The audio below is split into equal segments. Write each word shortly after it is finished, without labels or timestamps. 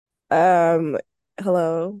Um,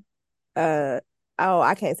 Hello. Uh, oh,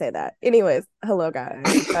 I can't say that. Anyways, hello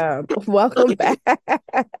guys. Welcome back.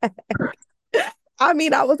 I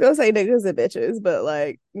mean, I was gonna say niggas and bitches, but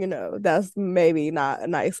like, that's maybe not a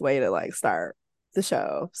nice way to like start the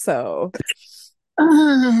show. So,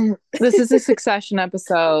 This is a Succession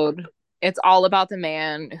episode. It's all about the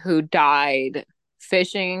man who died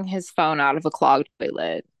fishing his phone out of a clogged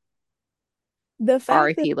toilet. the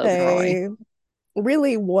fact that R.I.P. Logan Roy. they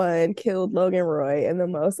really killed Logan Roy in the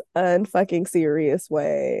most unfucking serious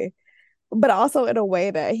way, but also in a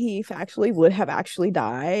way that he factually would have actually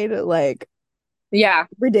died, like Yeah,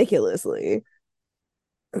 ridiculously.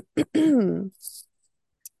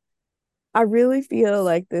 I really feel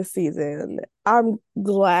like this season, I'm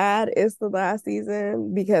glad it's the last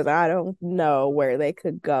season because I don't know where they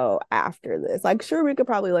could go after this. Like, sure, we could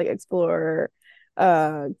probably like explore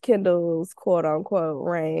Kendall's quote unquote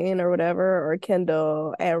reign or whatever, or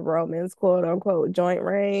Kendall and Roman's quote unquote joint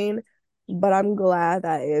reign. But I'm glad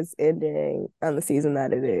that it's ending on the season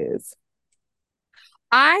that it is.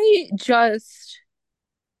 I just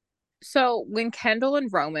so when Kendall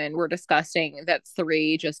and Roman were discussing that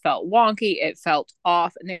three just felt wonky, it felt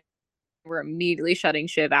off, and they were immediately shutting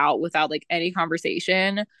Shiv out without like any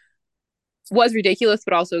conversation was ridiculous,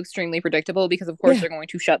 but also extremely predictable because of course Yeah. they're going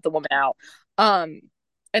to shut the woman out. Um,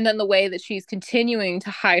 and then the way that she's continuing to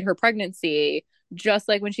hide her pregnancy, just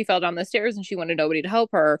like when she fell down the stairs and she wanted nobody to help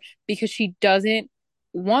her because she doesn't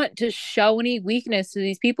want to show any weakness to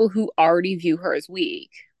these people who already view her as weak.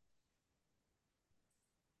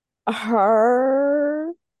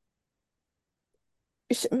 Her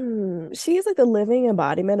she's like the living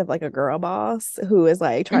embodiment of like a girl boss who is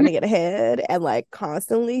like trying Mhm. to get ahead and like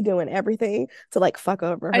constantly doing everything to like fuck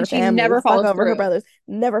over her And she family, never fuck follows over her through. brothers,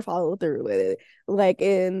 never follow through with it. Like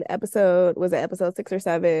in episode, was it episode 6 or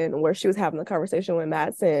 7, where she was having the conversation with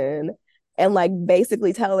Madsen and like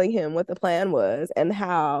basically telling him what the plan was and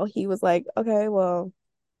how he was like, okay, well,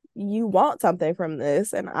 you want something from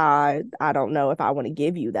this and I don't know if I want to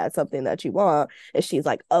give you that something that you want. And she's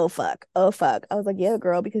like, oh fuck, oh fuck. I was like, yeah,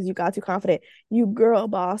 girl, because you got too confident. You girl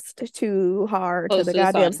bossed too hard to Close the to the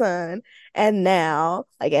goddamn sun. sun. And now,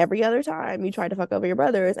 like every other time you try to fuck over your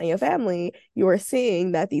brothers and your family, you are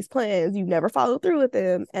seeing that these plans, you never follow through with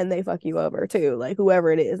them and they fuck you over too. Like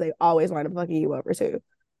whoever it is, they always wind up fucking you over too.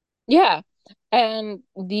 Yeah. And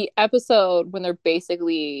the episode when they're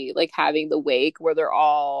basically like having the wake where they're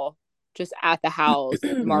all just at the house,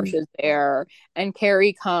 Marsha's there, and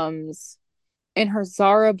Carrie comes in her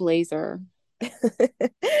Zara blazer.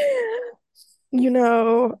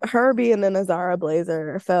 Her being in a Zara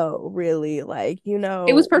blazer felt really like,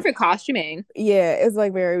 It was perfect costuming. yeah, it's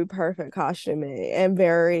like very perfect costuming and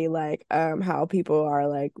very like how people are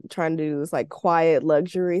like trying to do this like quiet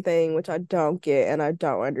luxury thing, which I don't get and I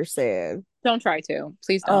don't understand. Don't try to.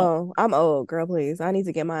 Please don't. Oh, I'm old, girl, please. I need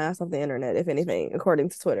to get my ass off the internet, if anything, according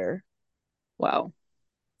to Twitter. Wow.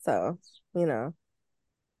 So, you know.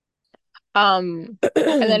 Um,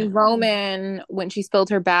 and then Roman, when she spilled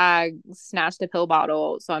her bag, snatched a pill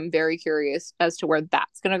bottle. So I'm very curious as to where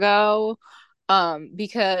that's gonna go.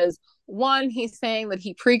 Because one, he's saying that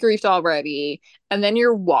he pre-griefed already, and then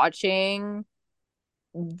you're watching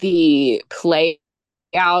the play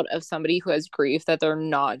out of somebody who has grief that they're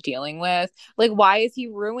not dealing with. Like, why is he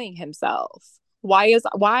ruining himself? Why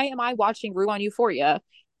am I watching Rue on Euphoria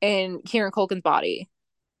in Kieran Culkin's body?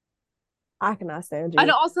 I cannot stand And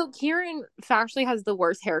you. also, Kieran factually has the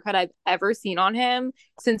worst haircut I've ever seen on him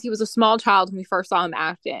since he was a small child when we first saw him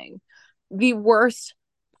acting. The worst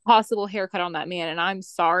possible haircut on that man. And I'm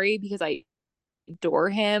sorry because I adore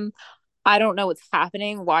him. I don't know what's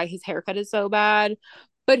happening, why his haircut is so bad.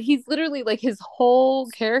 But he's literally like his whole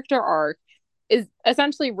character arc is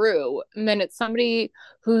essentially Rue. And then it's somebody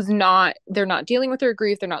they're not dealing with their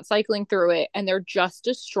grief, they're not cycling through it, and they're just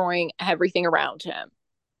destroying everything around him.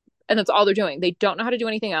 And that's all they're doing. They don't know how to do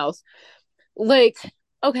anything else. Like,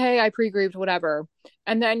 okay, I pre-grieved, whatever.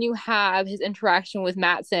 And then you have his interaction with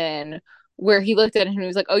Matson where he looked at him and he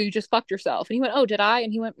was like, oh, you just fucked yourself. And he went, oh, did I?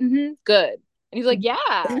 And he went, mm-hmm, good. And he's like,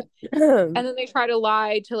 yeah. And then they try to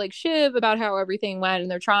lie to like Shiv about how everything went, and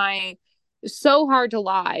they're trying so hard to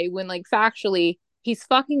lie when like factually he's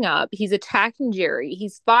fucking up. He's attacking Jerry.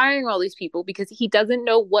 He's firing all these people because he doesn't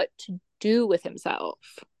know what to do with himself.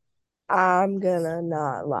 I'm gonna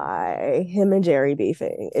not lie. Him and Jerry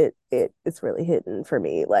beefing, it's really hidden for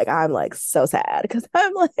me. Like I'm like so sad because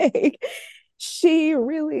I'm like, she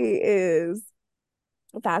really is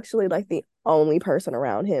actually like the only person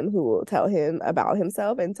around him who will tell him about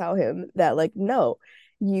himself and tell him that like no,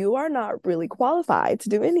 you are not really qualified to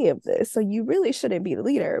do any of this. So you really shouldn't be the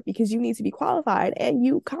leader because you need to be qualified. And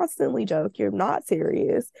you constantly joke, you're not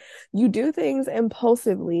serious. You do things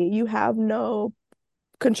impulsively. You have no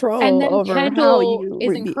And control then over how Kendall you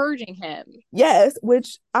is be. encouraging him. Yes,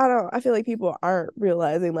 which I feel like people aren't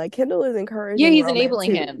realizing. Like Kendall is Yeah, encouraging he's Roman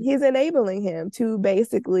enabling to, him. he's enabling him to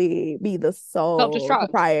basically be the sole Self-destruct.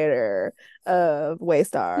 proprietor of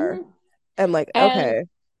Waystar. Mm-hmm. And like, And okay,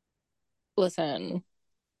 listen.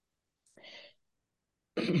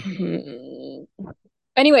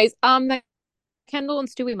 Anyways, the Kendall and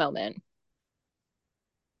Stewie moment.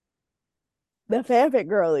 the fanfic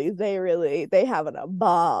girlies, they having a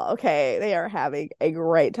ball. Okay. They are having a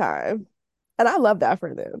great time. And I love that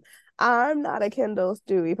for them. I'm not a Kendall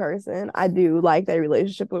Stewie person. I do like their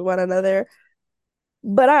relationship with one another,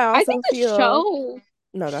 but I I think also the feel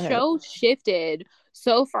no, go ahead. show shifted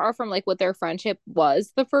so far from like what their friendship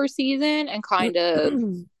was the first season and kind of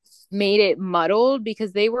made it muddled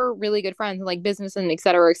because they were really good friends and like business and et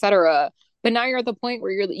cetera, et cetera. But now you're at the point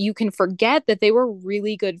where you can forget that they were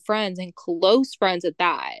really good friends and close friends at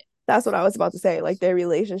that. That's what I was about to say. Like their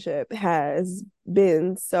relationship has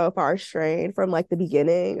been so far strained from like the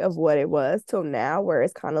beginning of what it was till now, where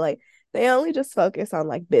it's kind of like they only just focus on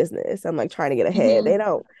like business and like trying to get ahead. Mm-hmm. They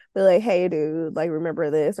don't be like, hey, dude, like remember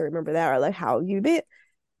this or remember that, or like how have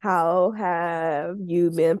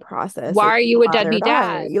you been Why processing are you a father deadbeat dying?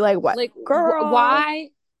 dad? You're like, what, Like, girl? why?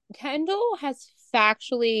 Kendall has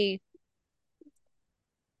factually,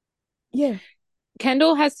 Yeah,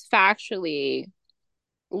 Kendall has factually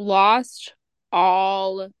lost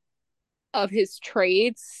all of his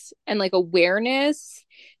traits and like awareness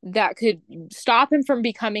that could stop him from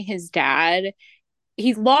becoming his dad.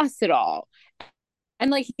 He's lost it all. And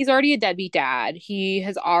like he's already a deadbeat dad. He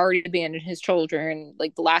has already abandoned his children.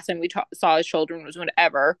 Like the last time we saw his children was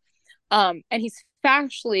whenever. And he's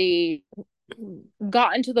factually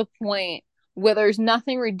gotten to the point where there's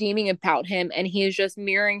nothing redeeming about him and he is just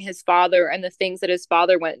mirroring his father and the things that his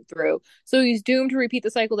father went through. So he's doomed to repeat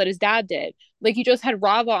the cycle that his dad did. Like you just had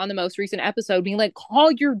Rava on the most recent episode being like,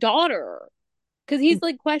 call your daughter. Because he's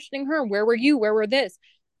like questioning her, where were you? Where were this?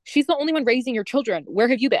 She's the only one raising your children. Where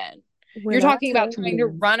have you been? when You're I talking about tell trying to you,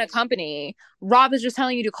 run a company. Rob is just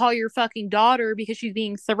telling you to call your fucking daughter because she's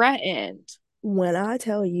being threatened. when I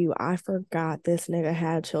tell you I forgot this nigga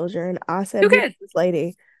had children, I said, Who who is cares? this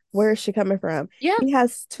lady? Where is she coming from? Yeah. He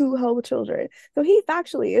has two whole children. So he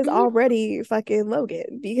factually is Mm-hmm. already fucking Logan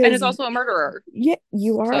And because is also a murderer. yeah,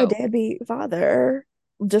 you are a So, deadbeat father.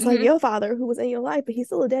 Just like mm-hmm. your father who was in your life, but he's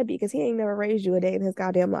still a deadbeat because he ain't never raised you a day in his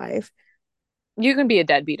goddamn life. You can be a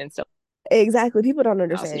deadbeat and still Exactly. People don't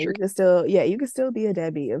else understand. is your You can still, yeah, you can still be a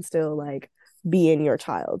deadbeat and still like be in your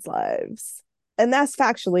child's lives. And that's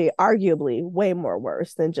factually, arguably, way more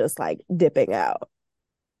worse than just like dipping out.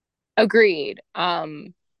 agreed.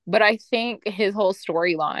 But I think his whole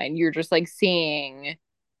storyline, you're just like seeing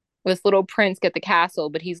this little prince get the castle,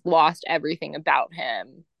 but he's lost everything about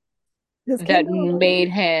him Because that Kendall, made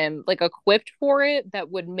him like equipped for it, that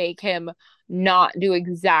would make him not do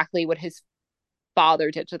exactly what his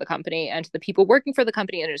father did to the company and to the people working for the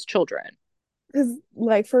company and his children. because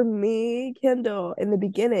like for me, Kendall in the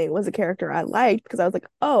beginning was a character I liked because I was like,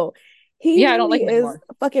 oh, he Yeah, I don't really like him is anymore.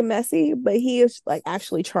 fucking messy, but he is like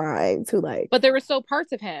actually trying to like, But there were still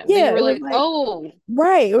parts of him that you yeah, were it was like, like, oh,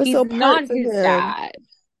 right. It was he's still not parts of his him, dad.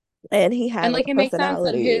 and he had And like like a it makes sense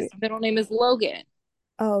that his personality. middle name is Logan.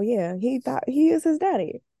 Oh yeah, he thought he is his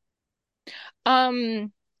daddy.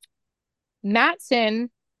 Um, Matson,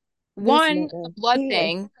 This one, the nigga, blood he is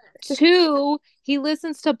thing. Two, he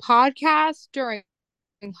listens to podcasts during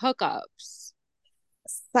hookups.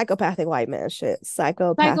 psychopathic white man shit.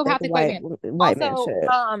 Psychopathic Psychopathic white man. white man Also,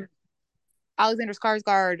 shit. Alexander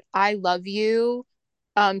Skarsgård, I love you.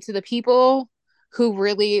 To the people who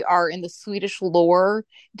really are in the Swedish lore,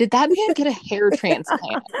 did that man get a hair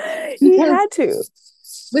transplant? He Because had to.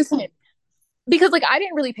 listen, because like I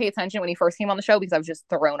didn't really pay attention when he first came on the show because I was just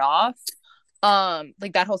thrown off.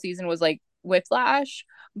 Like that whole season was like whiplash.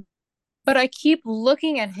 But I keep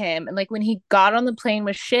looking at him and like when he got on the plane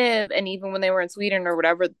with Shiv and even when they were in Sweden or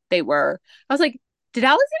whatever they were, I was like, did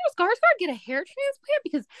Alexander Skarsgård get a hair transplant?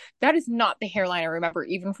 Because that is not the hairline I remember,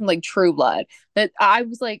 even from like True Blood. That I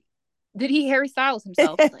was like, did he hairstyles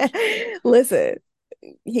himself? Like, Listen,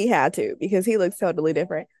 he had to because he looks totally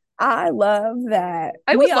different. I love that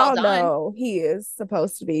it we was well all done. know he is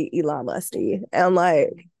supposed to be Elon Musty and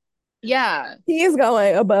like Yeah. he is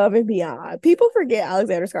going above and beyond. People forget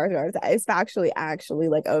Alexander Skarsgård is actually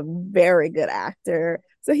like a very good actor.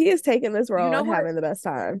 So he is taking this You role know and what? having the best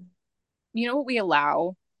time. You know what we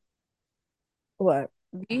allow? What?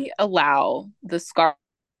 We allow the Skarsgård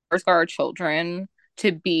our children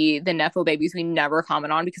to be the Nepo babies we never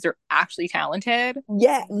comment on because they're actually talented.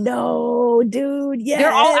 Yeah, no, dude,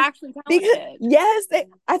 They're all yes. actually Because talented. yes, they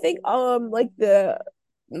I think like the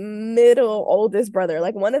middle oldest brother,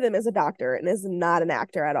 like one of them is a doctor and is not an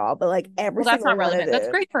actor at all, but like every Well, that's single not one of relevant. That's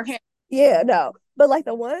them. great for him. Yeah, no. But like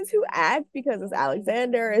the ones who act because it's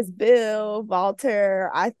Alexander, it's Bill,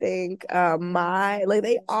 Walter, I think my like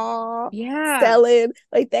they all Yeah. selling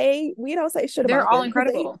like they we don't say shit They're about all them because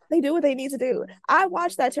they incredible. they do what they need to do. I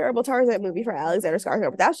watched that terrible Tarzan movie for Alexander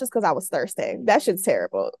Skarsgård, but that's just because I was thirsty. That shit's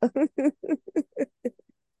terrible.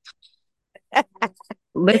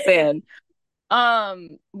 Listen,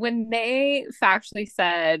 when they factually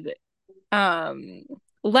said, um,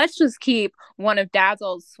 let's just keep one of dad's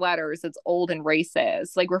old sweaters that's old and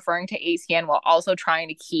racist, like referring to ATN while also trying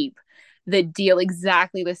to keep the deal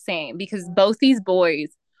exactly the same because both these boys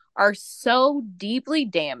are so deeply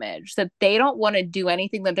damaged that they don't want to do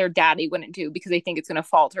anything that their daddy wouldn't do because they think it's going to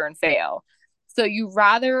falter and fail. So you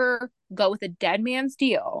rather go with a dead man's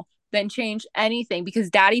deal than change anything because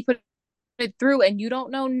daddy put it through and you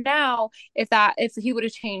don't know now if he would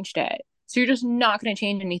have changed it. So you're just not going to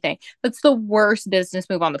change anything. That's the worst business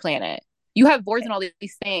move on the planet. You have boards and all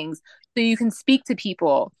these things so you can speak to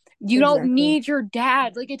people. You don't Exactly. need your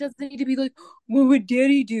dad. Like it doesn't need to be like, what would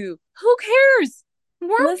daddy do? Who cares? Worm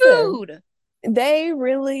Listen, food. they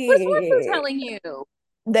What is worm food really telling you?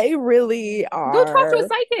 they really Go talk to a are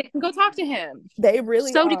psychic. Go talk to him. they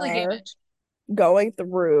really So deeply are damaged. going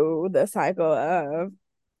through the cycle of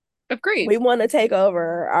Of we grief. want to take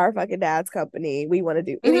over our fucking dad's company. We want to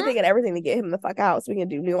do Mm-hmm. anything and everything to get him the fuck out so we can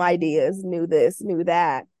do new ideas, new this, new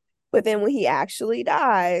that. But then when he actually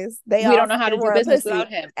dies, they We all don't know how to fucking do want a business pussy. without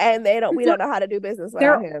him. And we They're, don't know how to do business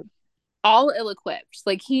they're without him. all ill-equipped.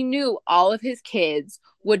 Like he knew all of his kids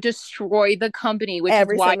would destroy the company, which is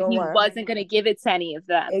Every why single he one. wasn't going to give it to any of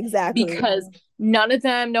them Exactly. because none of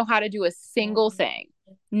them know how to do a single thing.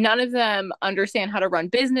 None of them understand how to run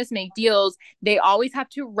business, make deals. They always have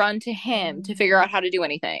to run to him to figure out how to do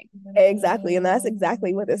anything. Exactly. And that's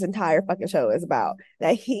exactly what this entire fucking show is about.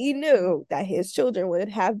 That he knew that his children would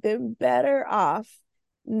have been better off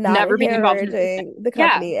not Never being involved in anything. inheriting the Yeah,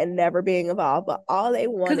 company and never being involved. But all they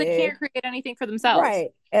because they wanted, can't create anything for themselves. right.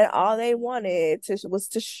 And all they wanted to was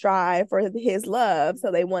to strive for his love.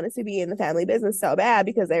 So they wanted to be in the family business so bad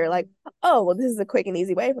because they were like, oh, well, this is a quick and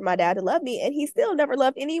easy way for my dad to love me. And he still never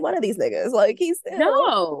loved any one of these niggas. Like he still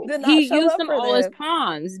No, did not he show used up them for all as them.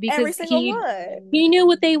 pawns Every because single one. he knew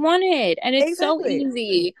what they wanted, and it's so Exactly.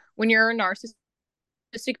 easy when you're a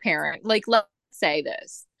narcissistic parent. Like, let's say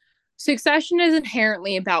this: succession is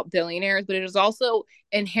inherently about billionaires, but it is also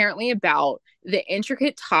inherently about the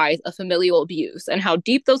intricate ties of familial abuse and how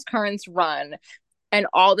deep those currents run, and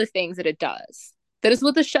all the things that it does. That is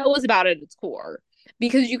what the show is about at its core,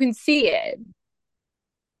 because you can see it.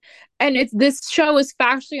 And it's this show is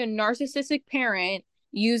factually a narcissistic parent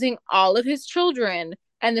using all of his children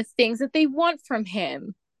and the things that they want from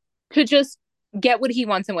him to just get what he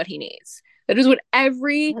wants and what he needs. That is what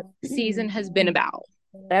every season has been about.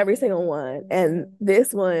 Every single one. And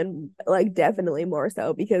this one, like, definitely more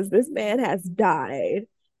so because this man has died.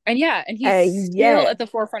 And yeah, and he's And still yet, at the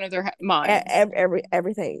forefront of their minds.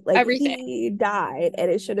 everything, like, Everything. he died,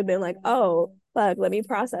 and it should have been like, oh, fuck, let me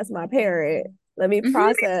process my parent. Let me Mm-hmm.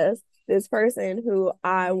 process this person who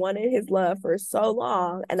I wanted his love for so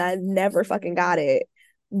long, and I never fucking got it.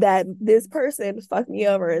 That this person fucked me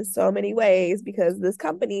over in so many ways because this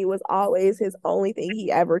company was always his only thing he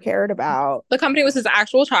ever cared about. The company was his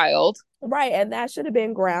actual child. Right. And that should have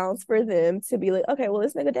been grounds for them to be like, okay, well,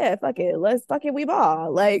 this nigga dead. Fuck it. Let's fucking we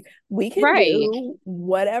ball. Like, we can Right. do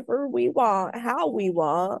whatever we want, how we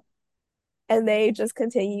want. And they just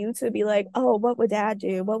continue to be like, oh, what would dad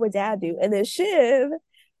do? What would dad do? And then Shiv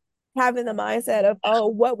having the mindset of, oh,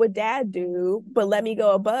 what would dad do? But let me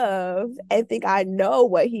go above and think I know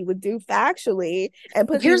what he would do factually and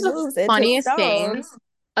put these Here's the moves into funniest stone. thing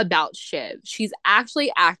about Shiv. She's actually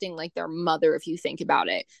acting like their mother if you think about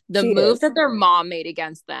it. The She move is. that their mom made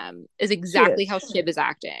against them is She is. exactly how Shiv is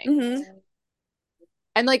acting. Mm-hmm.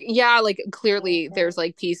 And like, yeah, like clearly there's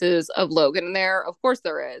like pieces of Logan in there. Of course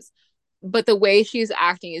there is. But the way she's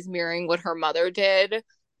acting is mirroring what her mother did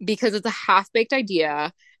because it's a half-baked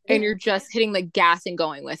idea and you're just hitting the gas and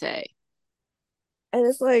going with it. And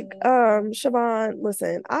it's like, Siobhan,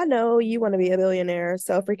 listen, I know you want to be a billionaire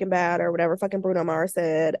so freaking bad or whatever fucking Bruno Mars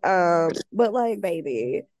said. But like,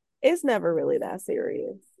 baby, it's never really that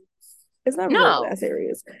serious. It's never really that No.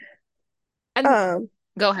 serious. And Um,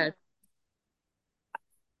 go ahead.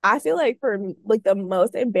 I feel like for like the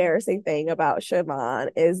most embarrassing thing about Siobhan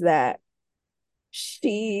is that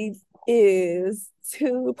she is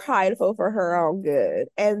too prideful for her own good.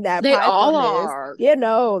 And that They all pridefulness, are. you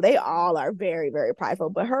know, they all are very, very prideful.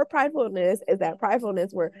 But her pridefulness is that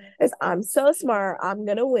pridefulness where it's I'm so smart, I'm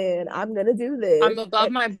gonna win, I'm gonna do this. I'm above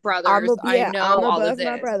And my brothers. I I'm know all of above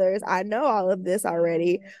my this. brothers. I know all of this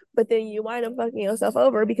already. But then you wind up fucking yourself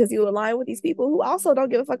over because you align with these people who also don't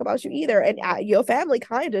give a fuck about you either. And your family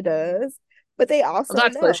kind of does, but they also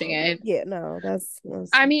That's pushing know. it. Yeah, no, that's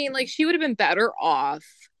I mean, like, she would have been better off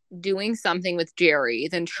doing something with Jerry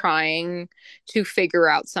than trying to figure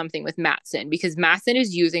out something with Matson, because Matson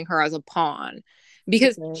is using her as a pawn.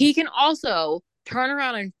 Because okay. he can also turn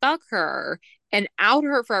around and fuck her and out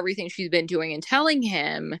her for everything she's been doing and telling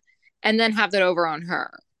him, and then have that over on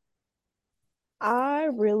her. I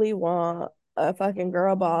really want a fucking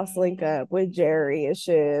girl boss link up with Jerry and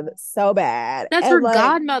Shiv so bad. That's And her like,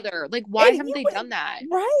 godmother. Like, why and haven't you they done that?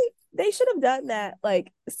 right? They should have done that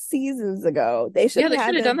like seasons ago. They should Yeah, have they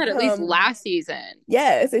should had have done them that at least come. last season.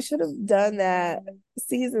 Yes, they should have done that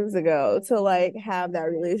seasons ago to like have that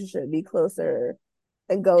relationship be closer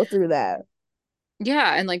and go through that.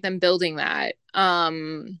 Yeah, and like them building that.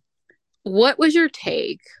 What was your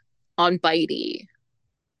take on Bitey?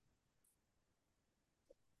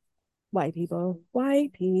 White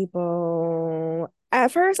people.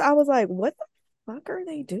 At first, I was like, what the fuck are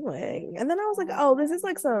they doing? And then I was like, oh, this is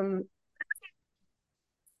like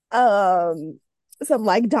um some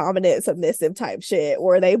like dominant submissive type shit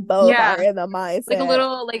where they both are Yeah, in the like a mindset,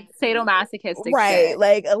 little like sadomasochistic right, shit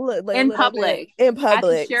like like a in little bit public in at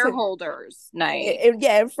the public to shareholders night.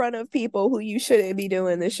 yeah, in front of people who you shouldn't be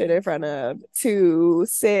doing this shit in front of, to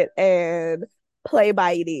sit and play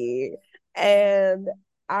bitey. And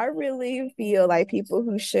I really feel like people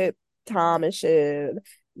who ship Tom and Shiv,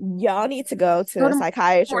 y'all need to go to Go a to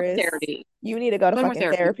more psychiatrist. therapy. You need to go to Go to more fucking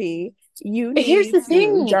therapy. therapy. You But here's need the to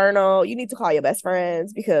thing. journal. You need to call your best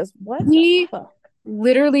friends because what the He fuck?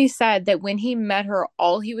 literally said that when he met her,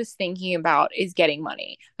 all he was thinking about is getting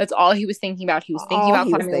money. That's all he was thinking about. He was thinking All about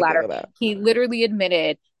he was climbing the thinking ladder. about. He literally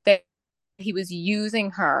admitted that he was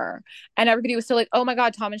using her, and everybody was still like, oh my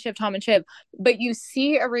God, Tom and Shiv, Tom and Shiv. But you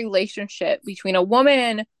see a relationship between a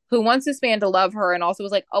woman who wants this man to love her and also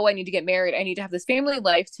was like, oh, I need to get married. I need to have this family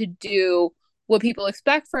life to do what people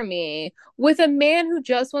expect from me, with a man who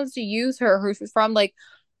just wants to use her, who's from like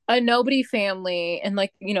a nobody family, and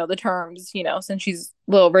like, you know, the terms, you know, since she's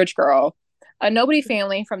a little rich girl, a nobody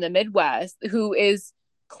family from the Midwest who is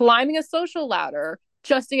climbing a social ladder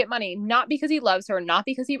just to get money, not because he loves her, not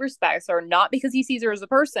because he respects her, not because he sees her as a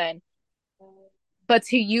person, but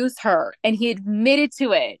to use her. And he admitted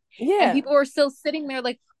to it. And Yeah, people were still sitting there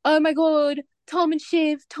like, oh my God, Tom and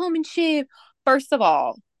Shiv, Tom and Shiv. First of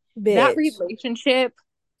all, that bitch. relationship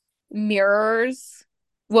mirrors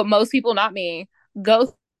what most people, not me,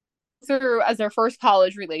 go through as their first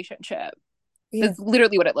college relationship. Yeah. That's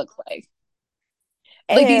literally what it looks like.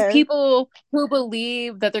 Like these And people who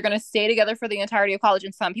believe that they're going to stay together for the entirety of college,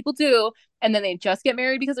 and some people do, and then they just get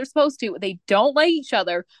married because they're supposed to. They don't like each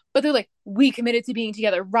other, but they're like, we committed to being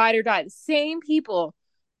together, ride or die. The same people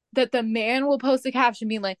that the man will post a caption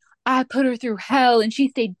being like, I put her through hell and she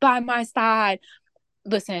stayed by my side.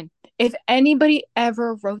 Listen, if anybody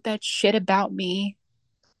ever wrote that shit about me,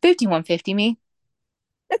 5150 me,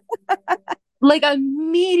 like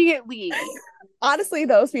immediately. honestly,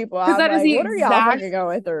 those people, Because I'm that is like, the what are y'all exact fucking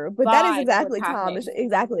going through? But that is vibe of what's exactly Tom. happening.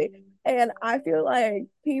 Exactly. And I feel like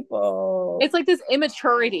people, It's like this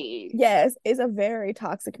immaturity. yes, it's a very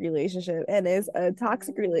toxic relationship. And it's a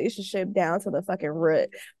toxic relationship down to the fucking root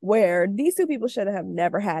where these two people should have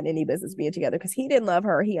never had any business being together because he didn't love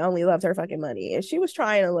her. He only loved her fucking money. And she was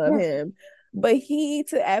trying to love Yeah. him. But he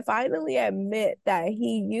to finally admit that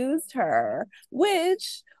he used her,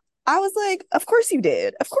 which I was like, of course you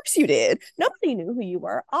did. Of course you did. Nobody knew who you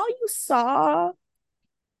were. All you saw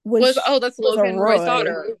Was, was oh, that's was a Logan Roy's Roy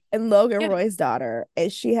daughter. and Logan Yeah. Roy's daughter,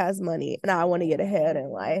 and she has money, and I want to get ahead in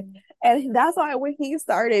life. And that's why when he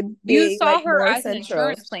started You being saw like her more as an central,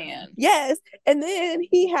 insurance plan. yes. And then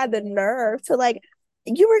he had the nerve to like,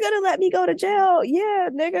 you were gonna let me go to jail, yeah,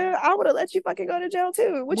 nigga. I would have let you fucking go to jail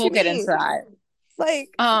too. What We'll you get into mean? that. Like,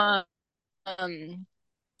 Um,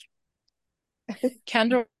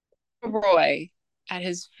 Kendall Roy at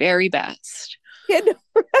his very best. kid,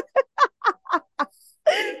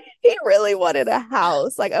 he really wanted a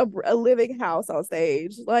house, like a living house on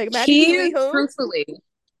stage, like Maddie Healy, He who truthfully,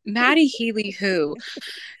 Maddie Healy, who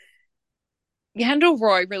Kendall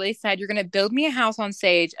Roy really said, you're going to build me a house on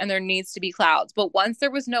stage and there needs to be clouds. But once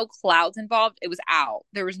there was no clouds involved, it was out.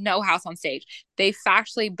 There was no house on stage. They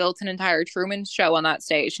factually built an entire Truman show on that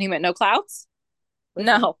stage. And he went, no clouds?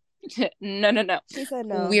 listen, No. No, no, no. He said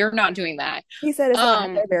no. We're not doing that. He said it's not at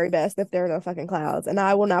Um, their very best if there are no fucking clouds, and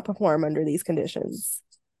I will not perform under these conditions.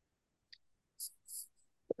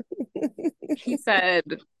 he said,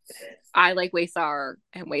 I like Waystar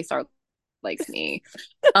and Waystar likes me.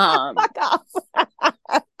 Um, Fuck off.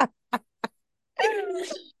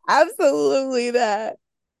 Absolutely that.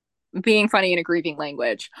 being funny in a grieving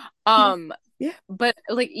language. Yeah. Um, Yeah. but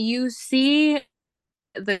like you see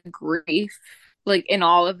the grief like in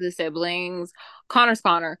all of the siblings. Connor's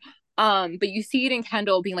Connor. But you see it in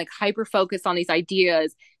Kendall being like hyper focused on these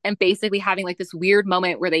ideas and basically having like this weird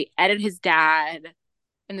moment where they edit his dad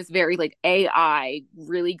in this very like AI,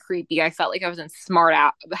 really creepy. I felt like I was in Smart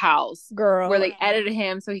House where Girl. they edited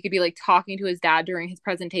him so he could be like talking to his dad during his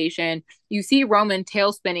presentation. You see Roman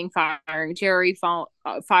tail spinning, firing Jerry,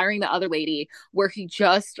 firing the other lady, where he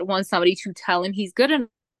just wants somebody to tell him he's good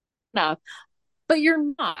enough, but you're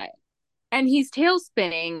not. And he's tail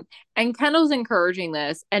spinning, and Kendall's encouraging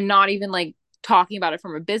this and not even like talking about it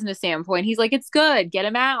from a business standpoint. He's like, it's good, get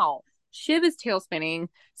him out. Shiv is tail spinning,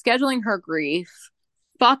 scheduling her grief,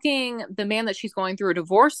 fucking the man that she's going through a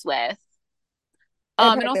divorce with,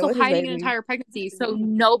 And and pregnant also with his hiding an baby. entire pregnancy so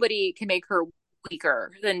nobody can make her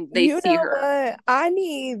weaker than they You see know her. what? I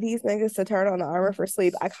need these niggas to turn on the Armor for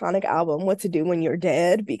Sleep iconic album, What to Do When You're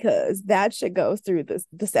Dead, because that shit goes through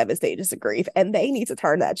the seven stages of grief, and they need to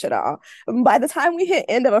turn that shit off. By the time we hit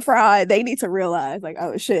End of a Friday, they need to realize, like,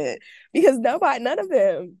 oh shit, because none of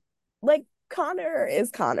them, like, Connor is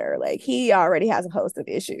Connor. Like, he already has a host of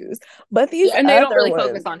issues. But these And they don't other really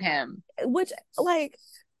focus ones, on him. which, like,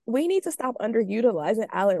 we need to stop underutilizing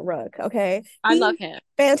Alan Ruck, okay? I love He's him.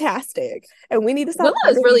 fantastic. And we need to stop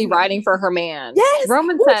Willa is really underutilizing. riding for her man. Yes, which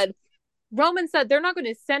Roman said they're not going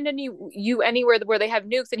to send you anywhere where they have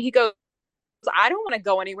nukes, and he goes, I don't want to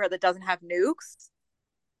go anywhere that doesn't have nukes.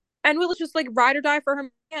 And Willa's just like ride or die for her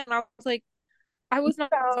man. And I was like, I was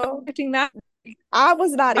not no, expecting that. I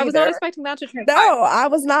was not I was not either. expecting that to transpire. No, I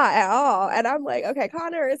was not at all. And I'm like, okay,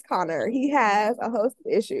 Connor is Connor. He has a host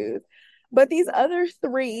of issues. But these other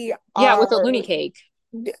three Yeah, with are, the loony cake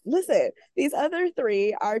listen, these other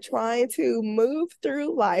three are trying to move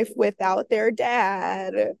through life without their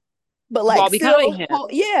dad, but like while becoming still, him,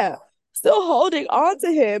 yeah, still holding on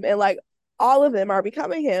to him. And like all of them are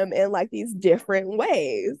becoming him in like these different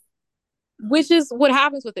ways. which is what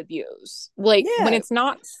happens with abuse. Like when Yeah. it's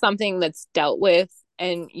not something that's dealt with,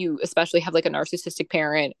 and you especially have like a narcissistic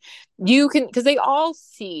parent, you can, because they all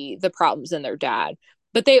see the problems in their dad,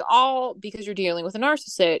 but they all, because you're dealing with a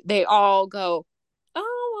narcissist, they all go,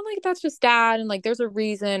 oh, well, like that's just dad. And like there's a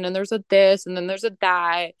reason, and there's a this, and then there's a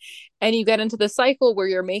that. And you get into the cycle where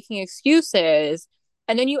you're making excuses.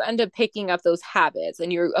 And then you end up picking up those habits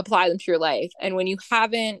and you apply them to your life. And when you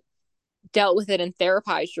haven't dealt with it and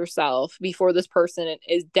therapized yourself before this person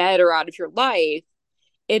is dead or out of your life,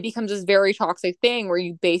 it becomes this very toxic thing where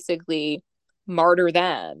you basically martyr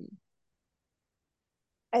them.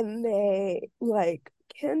 And they like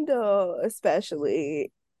Kendall,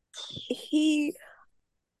 especially, he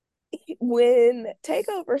when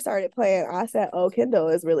Takeover started playing, I said, oh, Kendall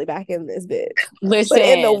is really back in this bitch. But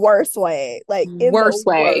in the Listen, worst way. Like in the worst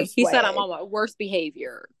way. worst He said I'm way. on my worst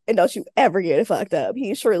behavior. And don't you ever get it fucked up.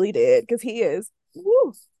 He surely did, because he is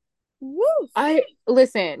woo, woo. I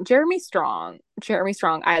listen, Jeremy Strong,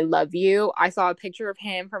 I love you. I saw a picture of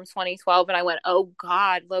him from 2012 and I went, oh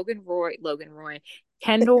God, Logan Roy,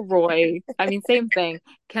 Kendall Roy. I mean, same thing.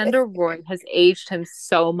 Kendall Roy has aged him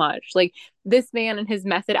so much. Like this man and his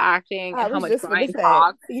method acting I and how was much just gonna Brian say,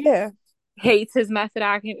 Cox yeah, hates his method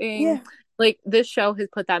acting. yeah. Like this show has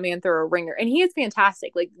put that man through a ringer and he is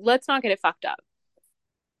fantastic. Like, let's not get it fucked up.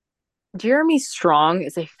 Jeremy Strong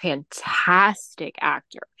is a fantastic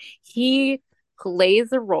actor. He plays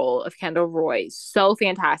the role of Kendall Roy so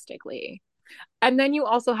fantastically. And then you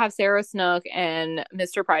also have Sarah Snook and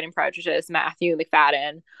Mr. Pride and Prejudice, Matthew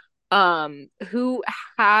McFadden, who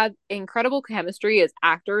have incredible chemistry as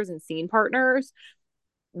actors and scene partners.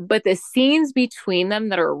 But the scenes between them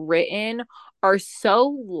that are written are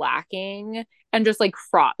so lacking and just like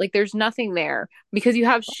fraught. Like there's nothing there because you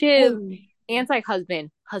have Shiv, Oh,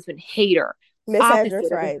 anti-husband, husband hater, Misandrous opposite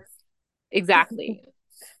of rights. exactly.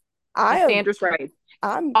 I am Sandra's right.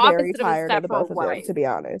 I'm very Opposite of a tired of the Stepford both of them, wife. to be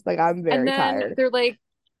honest. Like I'm And very then tired. they're like,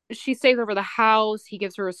 she stays over the house. He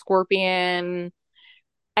gives her a scorpion.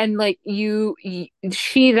 And like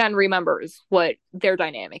she then remembers what their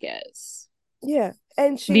dynamic is. Yeah.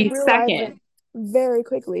 And she The realizes second very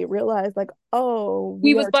quickly, realized like, oh,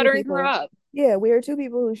 he we was are two buttering her people. up. Yeah, we are two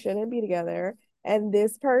people who shouldn't be together. And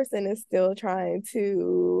this person is still trying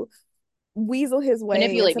to weasel his way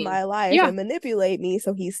Manipulate into me. my life Yeah. and manipulate me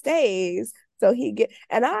so he stays So he get,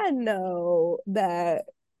 and I know that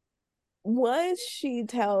once she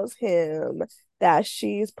tells him that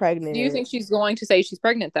she's Do you pregnant, think she's going to say she's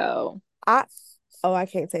pregnant though? I oh, I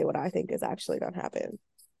can't say what I think is actually gonna happen.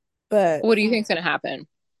 But What do you think's gonna happen?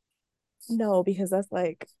 no, because that's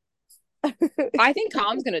like I think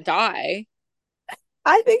Tom's gonna die.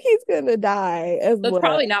 I think he's gonna die as That's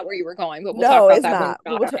probably well. not where you were going, but we'll talk No, about it's that when not.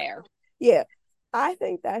 we're not on air. Yeah. I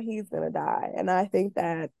think that he's gonna die. And I think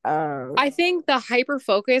that I think the hyper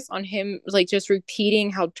focus on him, like just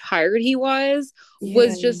repeating how tired he yeah.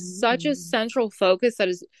 was just such a central focus that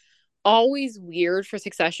is always weird for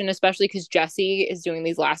Succession, especially because Jesse is doing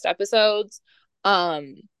these last episodes.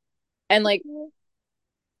 Um, and like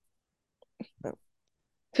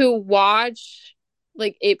to watch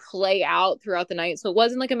like it play out throughout the night. So it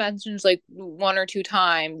wasn't like a message like one or two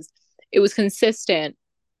times. It was consistent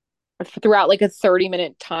throughout like a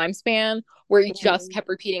 30-minute time span where he just kept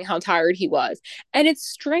repeating how tired he was. And it's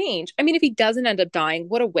strange. I mean, if he doesn't end up dying,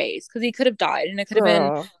 what a waste, because he could have died and it could have been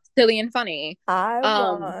Girl, silly and funny. I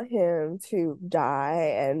Um, want him to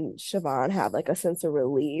die and Siobhan have like a sense of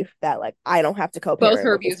relief that like I don't have to both co-parent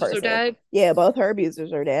her with this abusers are person. dead. Yeah, both her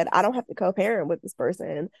abusers are dead. I don't have to co-parent with this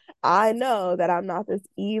person. I know that I'm not this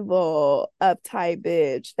evil, uptight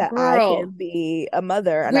bitch, that I can Girl, be a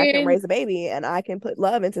mother and I can when raise a baby and I can put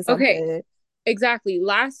love into okay, something. exactly.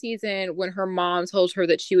 Last season, when her mom told her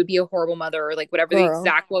that she would be a horrible mother, or like whatever the Girl.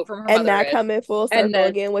 exact quote from her And mother that is, coming full and circle then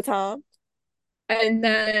again with Tom. and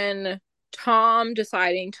then Tom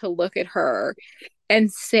deciding to look at her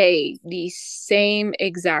and say the same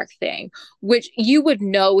exact thing, which you would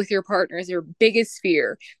know with your partner is your biggest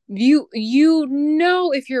fear. You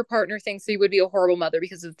know if your partner thinks they would be a horrible mother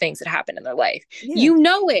because of the things that happen in their life. Yeah. You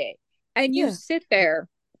know it. And you Yeah. sit there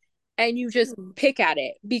and you just pick at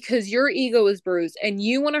it because your ego is bruised and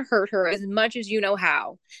you want to hurt her as much as you know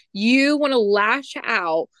how. You want to lash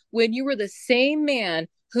out when you were the same man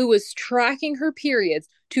who was tracking her periods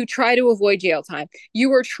to try to avoid jail time. You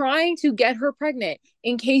were trying to get her pregnant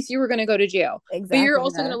in case you were going to go to jail. But you're Exactly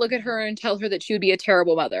also going to that. look at her and tell her that she would be a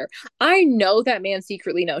terrible mother. I know that man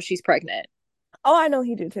secretly knows she's pregnant. Oh, I know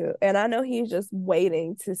he do too. And I know he's just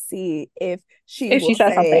waiting to see if she If she will says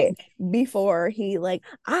say something. it before he like,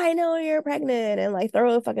 I know you're pregnant and like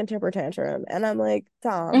throw a fucking temper tantrum. And I'm like,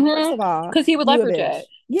 Tom, first Mm-hmm. of all, Because he would you a leverage bitch. it.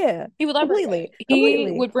 Yeah, He would leverage it. completely. He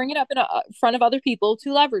Completely. would bring it up in front of other people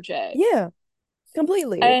to leverage it. Yeah,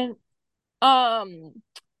 completely. And um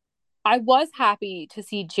I was happy to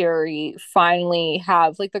see Jerry finally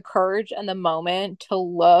have like the courage and the moment to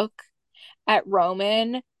look at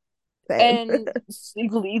Roman Same.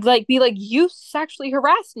 and like be like, you sexually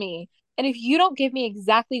harassed me. And if you don't give me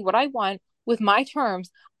exactly what I want with my terms,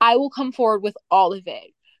 I will come forward with all of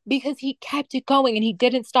it. Because he kept it going and he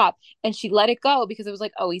didn't stop. And she let it go because it was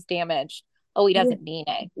like, oh, he's damaged. Oh, he Yeah. doesn't mean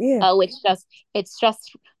it. Yeah. Oh, it's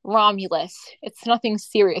just Romulus. It's nothing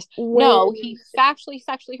serious. No, When he factually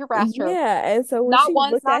sexually harassed her. yeah, and so when Not she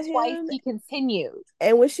once, looked not at twice. him He continued.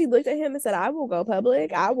 and when she looked at him and said, I will go public,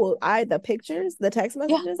 the pictures, the text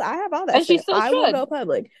Yeah. messages, I have all that And she shit. still I will should. go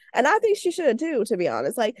public. And I think she should too, to be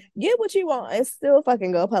honest. Like, get what you want and still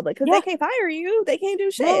fucking go public because they Yeah. can't fire you. They can't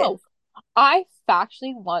do shit. No. I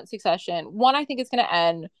factually want Succession. One, I think it's going to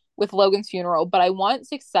end with Logan's funeral, but I want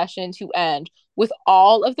Succession to end with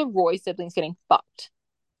all of the Roy siblings getting fucked.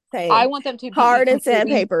 I Same. want them to be Hard and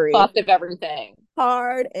completely sandpapery. fucked of everything.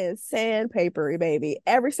 Hard and sandpapery, baby.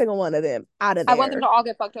 Every single one of them out of I want them there. to all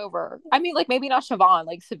get fucked over. I mean, like maybe not Siobhan,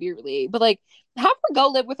 like severely, but like have her go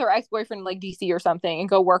live with her ex boyfriend in like DC or something and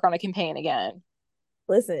go work on a campaign again.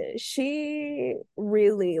 Listen, she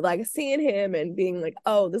really like seeing him and being like,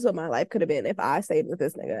 oh, this is what my life could have been if I stayed with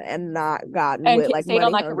this nigga and not gotten And with like stayed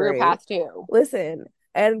on money that career hungry. path too. Listen,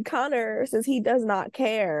 and Connor, since he does not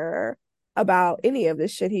care about any of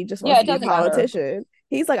this shit, he just wants Yeah, to it be a doesn't matter. politician.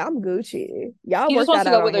 He's like, I'm Gucci. Y'all He just work wants that to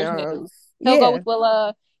out go with on those your own. news. He'll go Yeah. with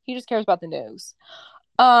Willa. He just cares about the news.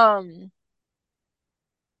 Um,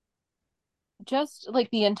 just like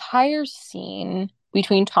the entire scene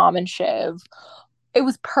between Tom and Shiv, it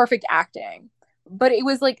was perfect acting. But it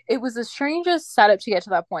was like it was the strangest setup to get to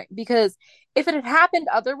that point because if it had happened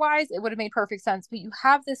otherwise, it would have made perfect sense. But you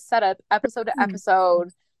have this setup episode to episode,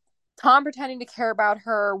 Tom pretending to care about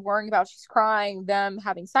her, worrying about she's crying, them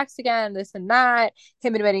having sex again, this and that,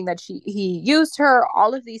 him admitting that he used her,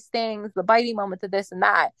 all of these things, the biting moment of this and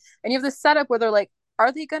that. And you have this setup where they're like,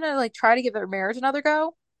 are they gonna like try to give their marriage another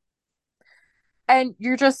go? And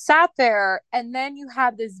you're just sat there, and then you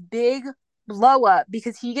have this big blow up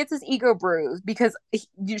because he gets his ego bruised because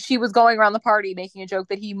she was going around the party making a joke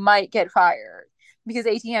that he might get fired because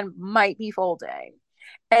ATN might be folding.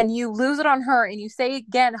 and you lose it on her and you say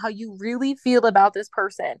again how you really feel about this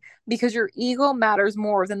person because your ego matters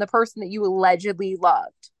more than the person that you allegedly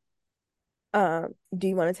loved. Do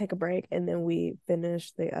you want to take a break and then we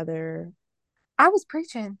finish the other? I was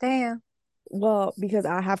preaching. Damn. Well, because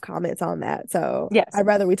I have comments on that. So Yes. I'd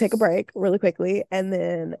rather we take a break really quickly and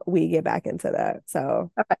then we get back into that.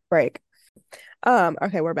 So Okay. break.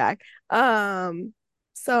 Okay, we're back.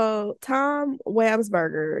 So Tom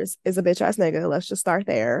Whamsburgers is a bitch ass nigga. Let's just start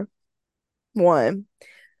there. One.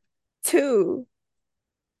 Two,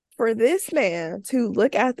 for this man to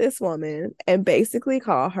look at this woman and basically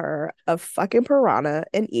call her a fucking piranha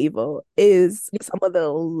and evil is some of the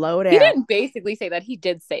low He down, didn't basically say that. He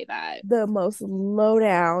did say that. the most low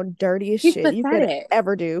down, dirtiest He's shit you could pathetic.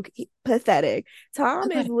 ever do. Pathetic. Tom is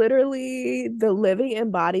Pathetic. literally the living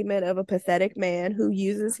embodiment of a pathetic man who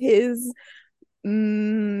uses his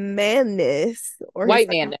manness or his White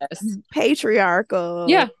fucking manness. patriarchal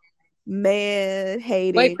Yeah. man White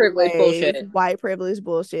hating privilege ways, bullshit. white privilege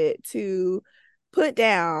bullshit to put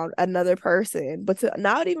down another person, but to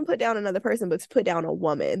not even put down another person, but to put down a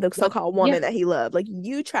woman, the so-called Yeah. woman that he loved. Like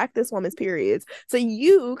you track this woman's periods so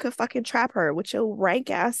you could fucking trap her with your rank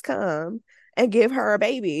ass cum and give her a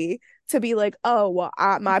baby to be like, oh well,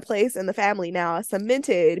 my place in the family now is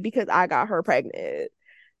cemented because I got her pregnant.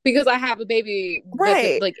 Because I have a baby that's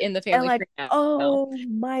Right. like in the And family like, tree now. oh,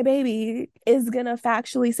 my baby is gonna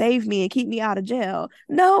factually save me and keep me out of jail.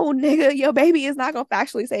 No, nigga, your baby is not gonna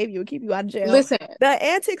factually save you and keep you out of jail. Listen, The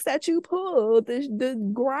antics that you pulled,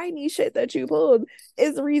 the grimy shit that you pulled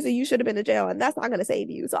is the reason you should have been in jail, and that's not gonna save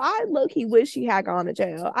you. So I low key wish he had gone to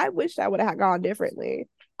jail. I wish that would have gone differently.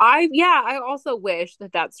 I also wish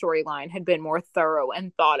that that storyline had been more thorough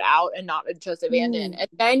and thought out and not just abandoned. Mm. And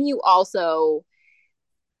then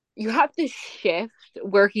you have to shift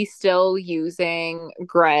where he's still using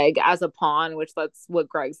Greg as a pawn, which that's what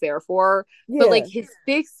Greg's there for. But like Yeah. his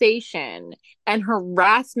fixation and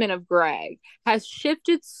harassment of Greg has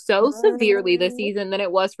shifted so severely this Um, season than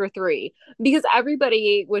it was for three because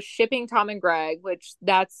everybody was shipping Tom and Greg, which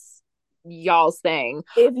that's y'all's thing.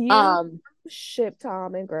 if you Um, ship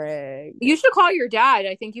Tom and Greg, you should call your dad.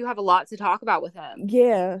 I think you have a lot to talk about with him.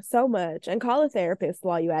 yeah, so much. And call a therapist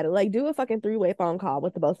while you at it. Like do a fucking three-way phone call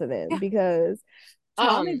with the both of them Yeah. because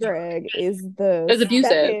Tom and Greg is the Is abusive.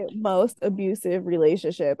 second most abusive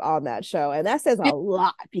relationship on that show. And that says a Yeah.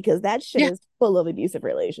 lot because that shit Yeah. is full of abusive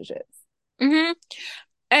relationships. Mm-hmm.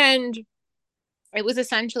 And it was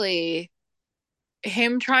essentially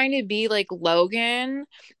him trying to be like Logan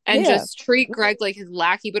and Yeah. just treat Greg like his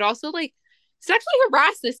lackey, but also like sexually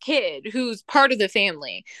harass this kid who's part of the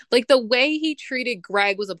family. Like the way he treated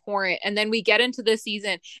Greg was abhorrent. And then we get into this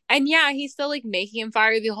season, and yeah, he's still like making him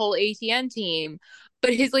fire the whole ATN team,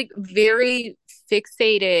 but his like very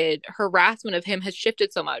fixated harassment of him has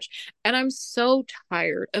shifted so much. And I'm so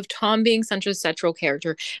tired of Tom being such a central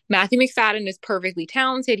character. Matthew McFadden is perfectly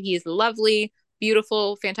talented. He is lovely,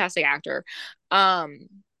 beautiful, fantastic actor. Um,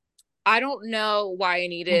 I don't know why I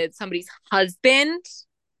needed somebody's husband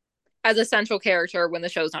as a central character when the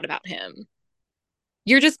show's not about him.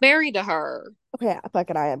 You're just married to her. Okay,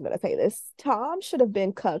 fucking I am gonna say this. Tom should have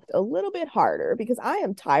been cucked a little bit harder because I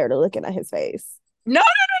am tired of looking at his face. No, no, no,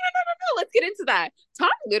 no, no, no, no. Let's get into that. Tom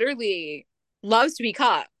literally loves to be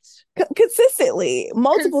cucked Consistently,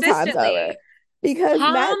 multiple times over. consistently. Because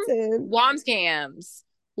Tom Matson, Wamsgams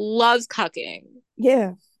loves cucking.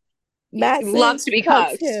 yeah, He Matson loves to be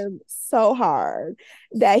cucks cucked. him so hard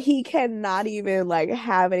that he cannot even like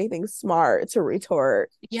have anything smart to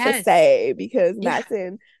retort to Yes. say because Yeah.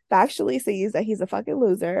 Matson factually sees that he's a fucking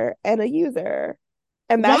loser and a user.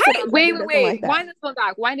 And Why? Matson Wait, already wait, doesn't wait. like that. Wind this one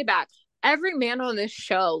back. Wind it back. Every man on this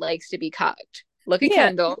show likes to be cucked. Look at Yeah,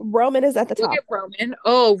 Kendall. Roman is at the Look top. at Roman.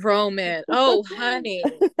 Oh, Roman. Oh, honey.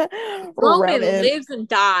 Roman Roman lives and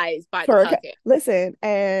dies by the for cucking. listen,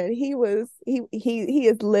 and he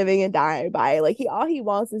is living and dying by it. Like he all he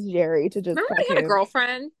wants is Jerry to just Remember cuck when he had a him. girlfriend?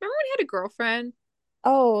 Remember when he had a girlfriend?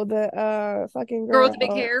 Oh, the fucking Girl with the big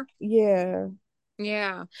girl. hair? Yeah.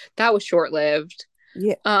 Yeah, that was short lived.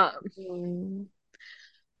 Yeah. Um, Mm,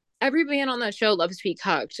 every man on that show loves to be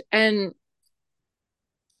cucked. And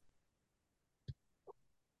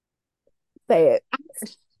say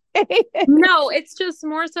it. no, it's just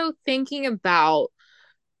more so thinking about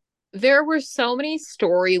there were so many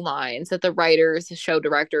storylines that the writers, show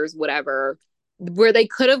directors, whatever, where they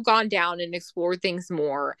could have gone down and explored things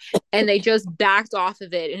more and they just backed off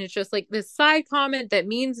of it. And it's just like this side comment that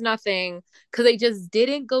means nothing because they just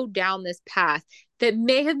didn't go down this path. that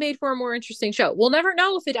may have made for a more interesting show. We'll never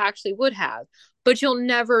know if it actually would have, but you'll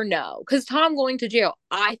never know. Because Tom going to jail,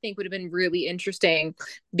 I think, would have been really interesting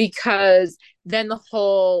because then the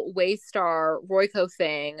whole Waystar Royco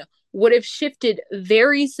thing would have shifted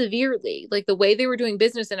very severely. Like the way they were doing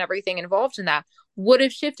business and everything involved in that would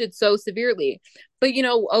have shifted so severely. But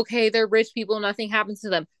okay, they're rich people, nothing happens to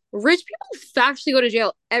them. Rich people actually go to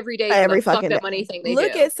jail every day for the Every fucked fucking up day. money thing they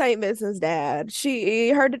Look do. at Saint Vincent's dad.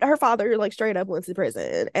 Her father like straight up went to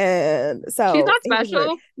prison, and She's so not he was rich.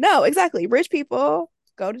 special. No, exactly. Rich people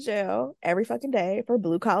go to jail every fucking day for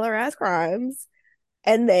blue collar ass crimes,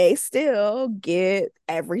 and they still get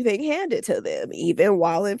everything handed to them, even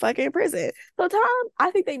while in fucking prison. So Tom,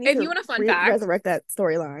 I think they need If you to want a fun fact, resurrect that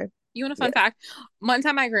storyline. you want a fun Yes. fact? One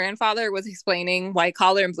time my grandfather was explaining white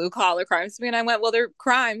collar and blue collar crimes to me, and I went, well, they're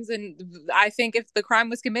crimes. And I think if the crime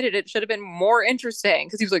was committed, it should have been more interesting.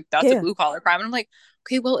 Because he was like, that's a Yeah. blue collar crime. And I'm like,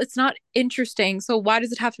 okay, well, it's not interesting. So why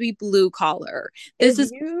does it have to be blue collar? If This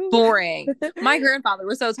is you boring. My grandfather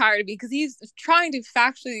was so tired of me because he's trying to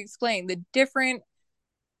factually explain the different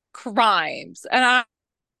crimes. And I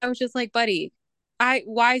was just like, buddy,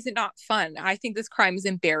 why is it not fun? I think this crime is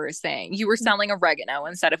embarrassing. You were selling oregano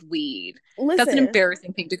instead of weed. That's an listen,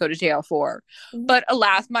 embarrassing thing to go to jail for. But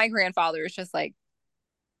alas, my grandfather is just like,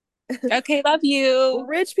 okay, love you.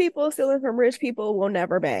 rich people stealing from rich people will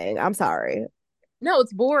never bang. I'm sorry. No,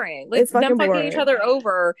 it's boring. Like It's them fucking fucking each boring. other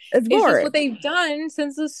over It's is just boring. what they've done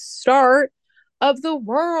since the start of the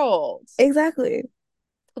world. Exactly.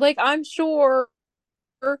 Like I'm sure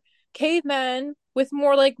cavemen with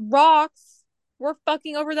more like rocks were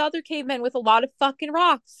fucking over the other cavemen with a lot of fucking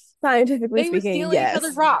rocks. Scientifically They were speaking, stealing each other's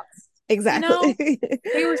yes. rocks. You know, Exactly.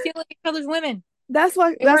 they were stealing each other's women. They That's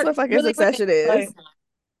weren't what fucking really women, Succession but is.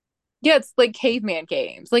 yeah, it's like caveman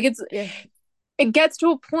games. Like Yeah. it gets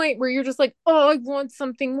to a point where you're just like, oh, I want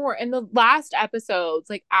something more. And the last episodes,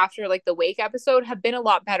 like after like the Wake episode, have been a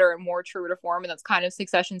lot better and more true to form. And that's kind of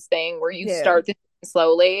Succession's thing where you Yeah. start this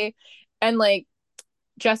slowly. And like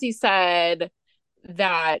Jesse said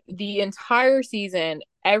that the entire season,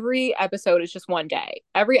 every episode is just one day.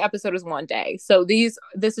 Every episode is one day. So this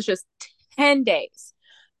is just 10 days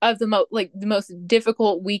of the most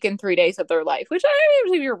difficult week and 3 days of their life, which I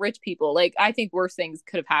mean, if you're rich people, like I think worse things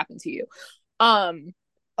could have happened to you. Um,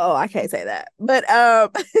 Oh, I can't say that. But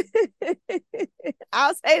I'll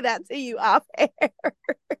say that to you off air.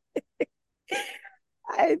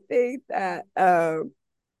 I think that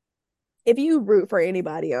if you root for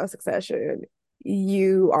anybody on Succession,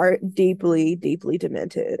 you are deeply, deeply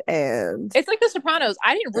demented. And it's like The Sopranos.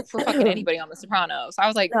 I didn't root for fucking anybody on The Sopranos. I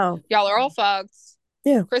was like, no, y'all are all fucked.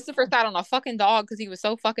 yeah, Christopher sat on a fucking dog because he was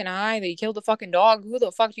so fucking high that he killed the fucking dog. Who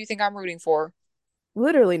the fuck do you think I'm rooting for?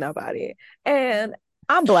 literally nobody. And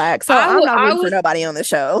I'm black, so I, I'm w- not I rooting for was nobody on the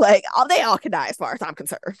show. Like, they all can die as far as I'm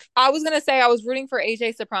concerned. I was gonna say I was rooting for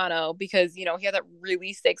AJ Soprano because he had that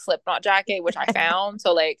really sick Slipknot jacket, which I found.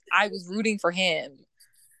 So like I was rooting for him.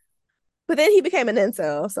 But then he became an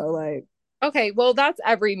incel, so like, Okay, well that's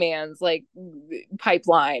every man's like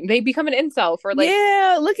pipeline. They become an incel for like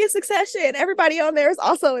yeah, look at Succession. Everybody on there is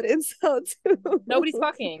also an incel nobody's too.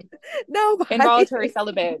 fucking Nobody involuntary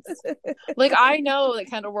celibates. Like I know that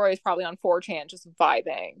Kendall Roy is probably on 4chan just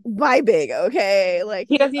vibing. vibing, okay? Like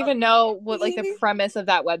He doesn't even know what like the he premise of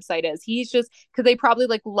that website is. He's just because they probably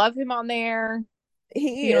like love him on there,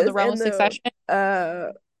 he in the is realm in of the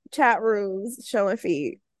Succession. chat rooms showing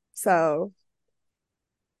feet. So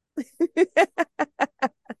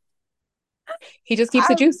He just keeps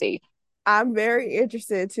it I'm juicy. I'm very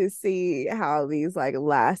interested to see how these like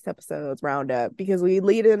last episodes round up because we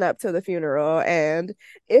leading up to the funeral, and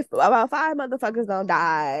if about five motherfuckers don't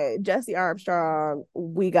die, Jesse Armstrong,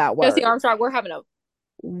 we got Jesse words. Armstrong, we're having a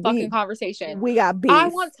fucking We conversation. we got I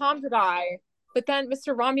beef. want Tom to die, but then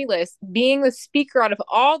Mr. Romulus being the speaker out of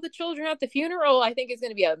all the children at the funeral, I think is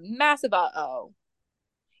going to be a massive uh-oh.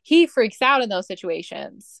 He freaks out in those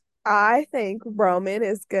situations. I think Roman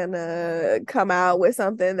is gonna come out with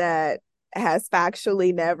something that has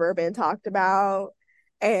factually never been talked about.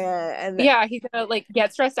 And Yeah, he's gonna like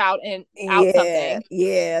get stressed out and out yeah, something.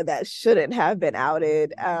 yeah, that shouldn't have been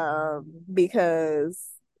outed. Because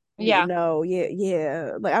Yeah, yeah,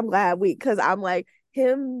 yeah. Like I'm glad because I'm like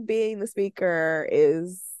him being the speaker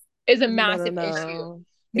is is a no, no, massive issue no.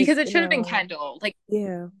 because It's it should have been no, Kendall. Like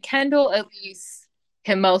yeah. Kendall at least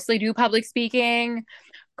can mostly do public speaking.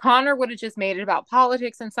 Connor would have just made it about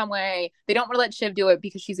politics in some way. They don't want to let Shiv do it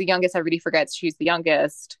because she's the youngest. Everybody forgets she's the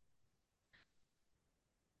youngest.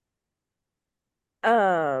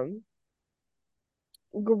 Um,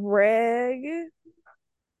 Greg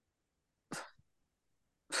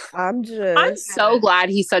I'm I'm just so glad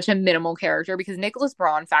he's such a minimal character because Nicholas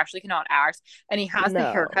Braun factually cannot act, and he has the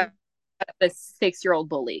no. haircut of a 6-year-old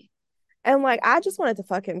bully. And like I just wanted to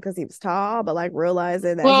fuck him because he was tall, but like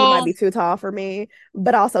realizing that he might Well, be too tall for me,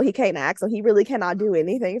 but also he can't act, so he really cannot do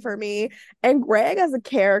anything for me. And Greg as a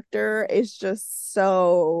character is just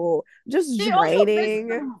so just they also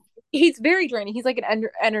draining. he's very draining. He's like an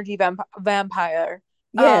energy vampire.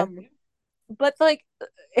 Yeah, Um, but like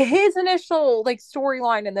his initial like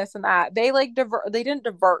storyline and this and that, they like they didn't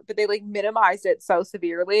divert, but they like minimized it so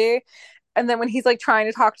severely. And then when he's like trying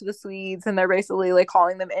to talk to the Swedes and they're basically like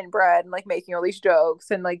calling them inbred and like making all these jokes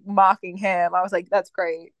and like mocking him, I was like, that's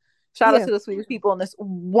great. Shout out yeah. to the Swedish people in this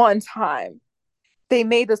one time. They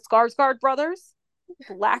made the Skarsgård brothers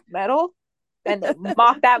black metal and they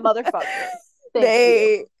mocked that motherfucker. Thank you.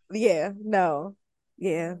 Yeah, no.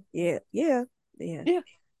 Yeah, yeah, yeah, yeah. Yeah.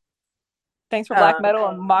 Thanks for black Um, metal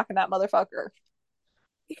and mocking that motherfucker.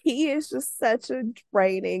 he is just such a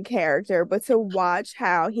draining character, but to watch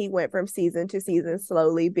how he went from season to season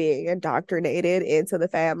slowly being indoctrinated into the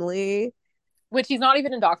family. Which he's not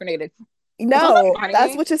even indoctrinated. It's also No,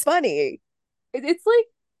 that's funny. which is funny. It's like,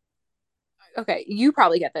 okay, you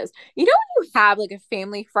probably get this. You know when you have like a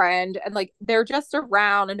family friend and like they're just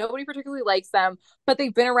around and nobody particularly likes them, but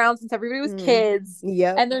they've been around since everybody was Mm, kids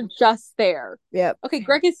yep, and they're just there. yep, Okay,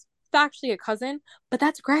 Greg is actually a cousin, but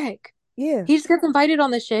that's Greg. yeah. He just gets invited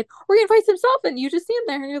on this shit, or he invites himself, and you just see him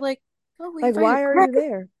there, and you're like, "Oh, we Like, invited why are Greg. you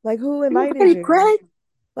there? Like, who We invited invited you? Greg."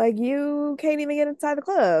 Like, you can't even get inside the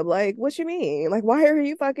club. Like, what you mean? Like, why are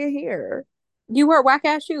you fucking here? You wear whack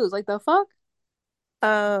ass shoes, like the fuck,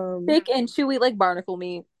 Um, thick and chewy like barnacle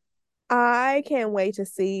meat. I can't wait to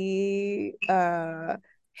see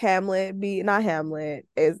Hamlet be not Hamlet.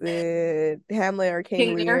 Is it Hamlet or King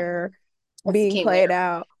King Lear, Lear it's being King played Lear.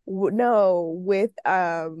 out? No, with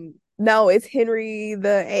no, it's Henry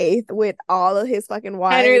the Eighth with all of his fucking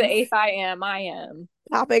Henry the wives Eighth, I am, I am.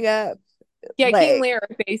 popping up. Yeah, King Like, Lear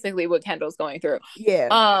is basically what Kendall's going through.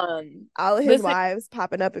 yeah, all of his Listen, wives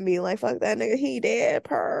popping up and being like, fuck that nigga, he dead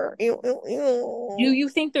per. Ew, ew, do ew. you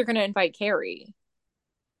think they're gonna invite Carrie?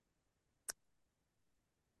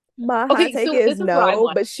 My hot Okay, take so is this is what I no,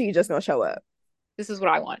 want. but she just gonna show up. This is what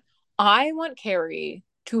I want. I want Carrie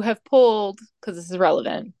to have pulled, because this is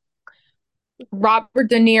relevant, Robert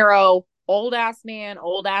De Niro, old ass man,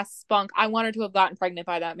 old ass spunk. I want her to have gotten pregnant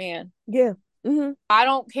by that man. Yeah. Hmm. I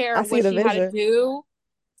don't I care see what the she had to vision. do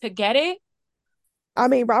to get it. I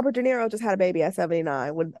mean, Robert De Niro just had a baby at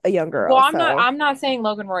 79 with a young Well, girl. So, I'm not saying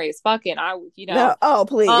Logan Roy is fucking. no, oh,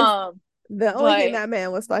 please. Um, The only thing but that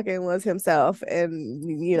man was fucking was himself and,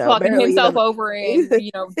 fucking barely himself even. over and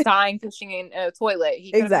dying fishing in a toilet.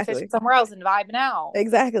 He could have been fishing Exactly. somewhere else and vibing out.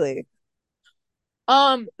 Exactly.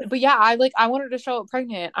 But yeah, I want her to show up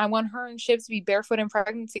pregnant. I want her and Shiv to be barefoot and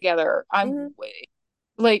pregnant together. Hmm.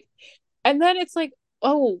 Like, and then it's like,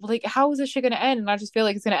 oh, like how is this shit gonna end? And I just feel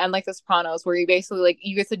like it's gonna end like The Sopranos, where you basically like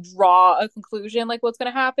you get to draw a conclusion, like what's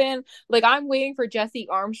gonna happen. Like I'm waiting for Jesse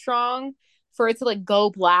Armstrong for it to like go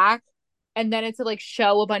black, and then it's to like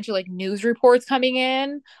show a bunch of like news reports coming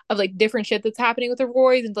in of like different shit that's happening with the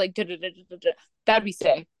Roys, and like that'd be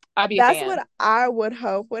sick. I'd be a That's fan. what I would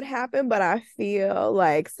hope would happen, but I feel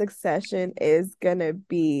like Succession is gonna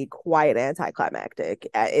be quite anticlimactic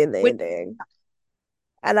in the Which ending.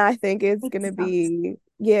 And I think it's it gonna sucks. be,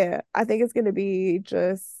 yeah, I think it's gonna be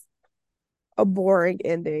just a boring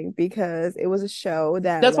ending because it was a show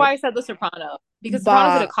that That's like why I said The Sopranos because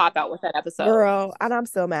Sopranos did a Bob cop out with that episode. girl, and I'm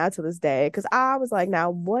still mad to this day because I was like, now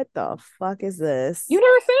what the fuck is You this?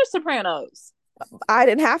 never finished Sopranos. I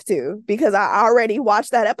didn't have to because I already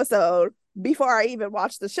watched that episode before I even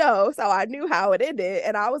watched the show, so I knew how it ended,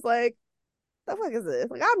 and I was like, the fuck is this?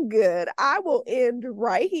 Like, I'm good. I will end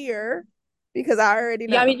right here because I already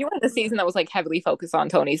Yeah, I know. mean, you were in the season that was like heavily focused on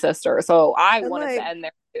Tony's sister, so I And wanted to like, end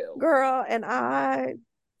there too. girl, and I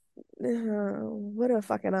what a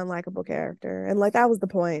fucking unlikable character. And like that was the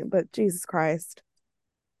point, but Jesus Christ.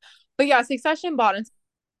 But yeah, Succession bought into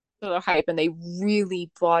the hype, and they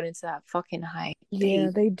really bought into that fucking hype. Yeah,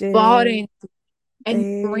 They they bought did. in and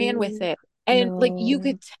ran They with it, and like you no.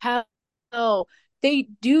 could tell they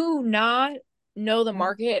do not know the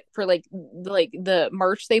market for like the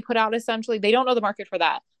merch they put out. Essentially, they don't know the market for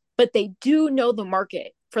that, but they do know the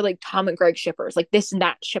market for like Tom and Greg shippers, like this and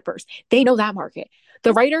that shippers. They know that market.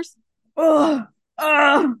 The writers, Ugh,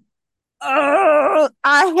 ugh, ugh.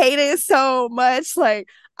 I hate it so much. Like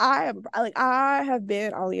I have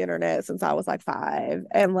been on the internet since I was like 5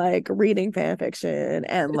 and like reading fan fiction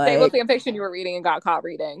and say what like fan fiction you were reading and got caught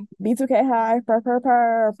reading. B2K high,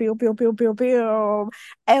 pew, pew, pew, pew, pew.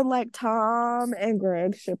 And like Tom and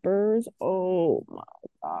Greg shippers. Oh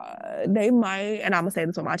my they might, and I'm gonna say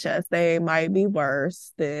this with my chest, they might be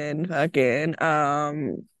worse than fucking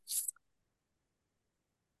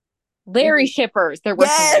Larry shippers. They're worse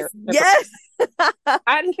than yes, Larry shippers. yes. I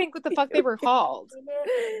had to think what the fuck they were called.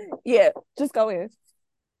 Yeah, just go in.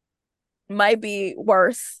 Might be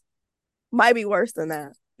worse. Might be worse than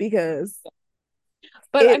that because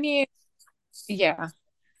But I it mean, yeah.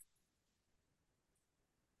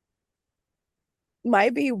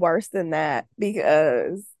 might be worse than that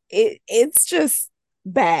because it's just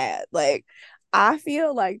bad. Like I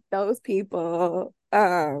feel like those people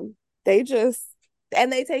they just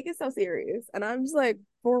and they take it so serious and I'm just like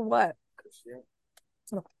for what?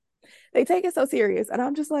 They take it so serious and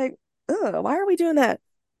I'm just like, ugh, why are we doing that?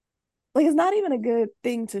 Like it's not even a good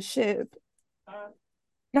thing to ship.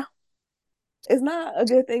 No. It's not a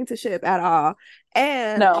good thing to ship at all.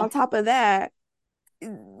 And No. on top of that,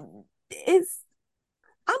 it's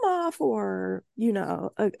I'm all for,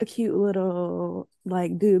 a cute little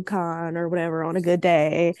like dude con or whatever on a good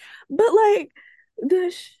day. But like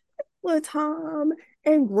the with Tom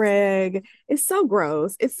and Greg is so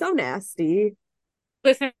gross. It's so nasty.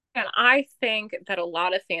 Listen, I think that a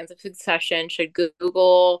lot of fans of Succession should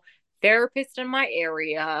Google therapist in my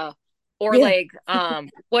area or Yeah. like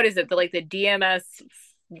what is it? The DMS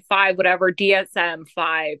 5 whatever DSM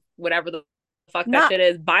 5 whatever the fuck that Not shit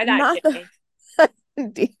is. Buy that not the shit.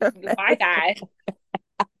 Buy DMX. that.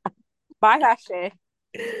 Buy that shit.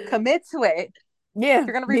 Commit to it. If Yeah,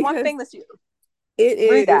 you're gonna read one because thing this year, it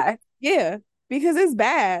read is that. yeah, because it's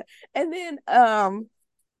bad. And then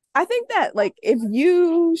I think that like if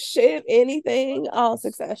you ship anything on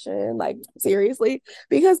Succession, like seriously,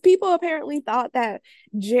 because people apparently thought that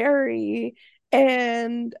Jerry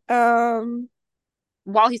and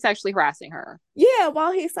While he's sexually harassing her. yeah,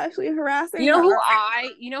 while he's sexually harassing her. You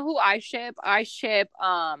know who I ship? I ship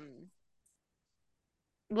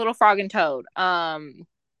Little Frog and Toad.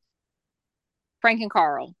 Frank and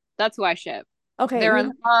Carl. That's who I ship. Okay, They're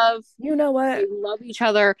in love. you know They what? love each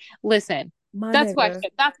other. Listen, My that's who I nigga,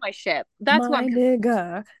 ship. That's my ship. That's who my I'm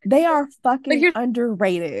nigga. They are but fucking here's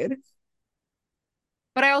underrated.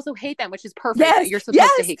 but I also hate them, which is perfect. Yes, You're supposed to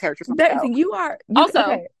yes. hate characters on the That show. you are you Also,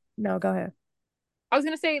 okay. No, go ahead. I was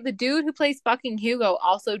gonna say the dude who plays fucking Hugo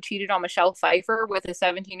also cheated on Michelle Pfeiffer with a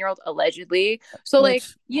 17-year-old allegedly. So like,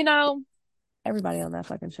 Which everybody on that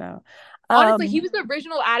fucking show. honestly, he Um, was the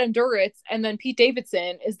original Adam Duritz, and then Pete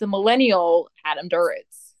Davidson is the millennial Adam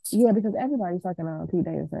Duritz. yeah, because everybody's fucking on Pete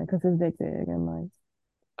Davidson because his dick big and like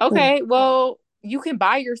Okay, well, you can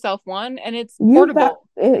buy yourself one and it's you that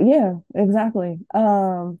portable. yeah, exactly. I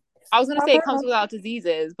was gonna say it comes Carl, without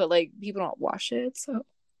diseases, but like people don't wash it, so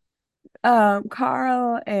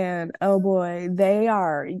Carl and oh boy, they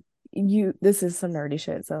are you. This is some nerdy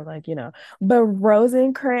shit, so like but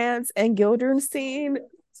Rosencrantz and Guildenstern,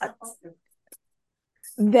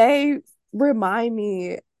 they remind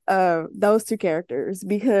me of those two characters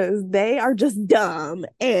because they are just dumb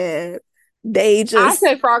and they I just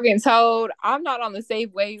said Frog and Toad. I'm not on the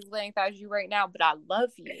same wavelength as you right now, but I love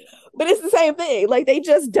you. but it's the same thing. Like they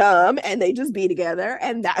just dumb and they just be together,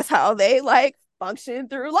 and that's how they like function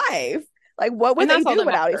through life. Like what would And they that's all do that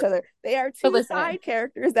without each matters. other? They are But two listen, side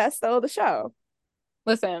characters that stole the show.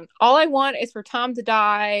 listen, all I want is for Tom to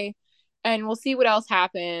die and we'll see what else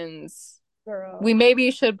happens. Girl. We maybe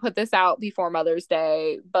should put this out before Mother's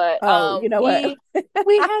Day, but Oh, you know what?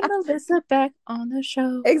 we had Melissa Beck on the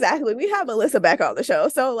show. Exactly. We have Melissa Beck on the show.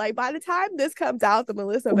 So like by the time this comes out, the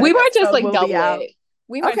Melissa We Beck might just episode like will be double out. it.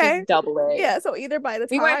 We might Okay. just double it. Yeah. So either by the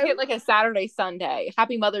We might time hit like a Saturday, Sunday.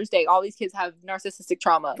 Happy Mother's Day. All these kids have narcissistic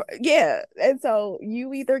trauma. yeah. And so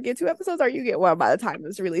you either get two episodes or you get one by the time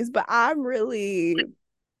it's released. But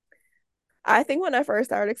I think when I first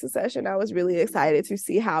started Succession, I was really excited to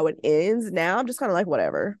see how it ends. Now I'm just kind of like,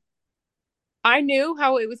 whatever. I knew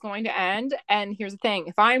how it was going to end. And here's the thing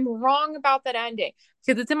if I'm wrong about that ending,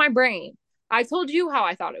 because it's in my brain, I told you how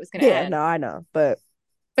I thought it was going to Yeah, end. no, I know.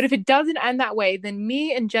 But if it doesn't end that way, then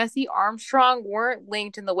me and Jesse Armstrong weren't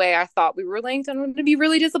linked in the way I thought we were linked. And I'm going to be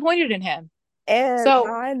really disappointed in him. and So,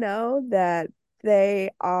 I know that they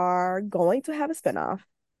are going to have a spinoff.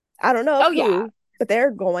 I don't know of oh, yeah, who, but they're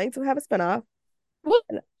going to have a spinoff. we'll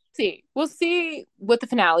see. We'll see what the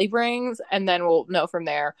finale brings, and then we'll know from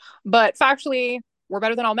there. But factually, we're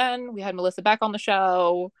better than all men. We had Melissa Beck on the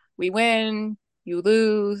show. We win, you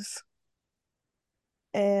lose.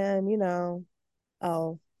 And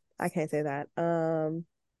oh, I can't say that.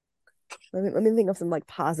 Let me think of some like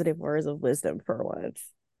positive words of wisdom for once.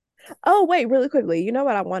 Oh, wait, really quickly. You know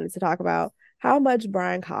what I wanted to talk about? how much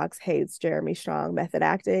Brian Cox hates Jeremy Strong method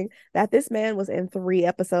acting, that this man was in 3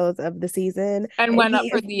 episodes of the season And and went up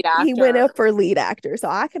for lead he went actor. up for lead actor. So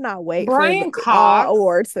I cannot wait for the Brian all Cox,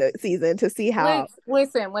 awards season to see how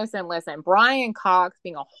listen. Brian Cox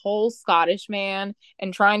being a whole Scottish man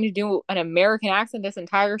and trying to do an American accent this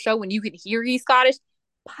entire show when you can hear he's Scottish,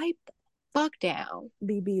 pipe the fuck down.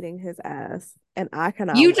 be beating his ass. And I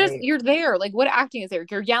cannot wait. You're there. Like, what acting is there?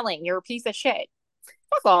 You're yelling. You're a piece of shit.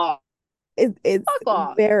 Fuck off. It's Fuck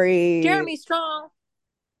off. very Jeremy Strong,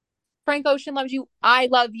 Frank Ocean loves you. I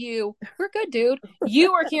love you. We're good, dude.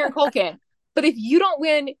 You are Kieran Culkin. But if you don't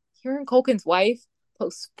win, Kieran Culkin's wife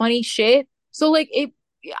posts funny shit. So like it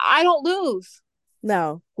I don't lose.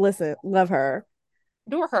 no, listen, love her.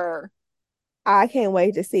 Adore her. I can't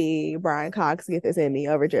wait to see Brian Cox get this Emmy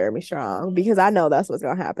over Jeremy Strong because I know that's what's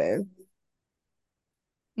gonna happen.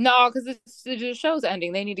 No, because the show's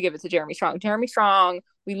ending. They need to give it to Jeremy Strong. Jeremy Strong,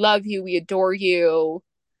 we love you. We adore you.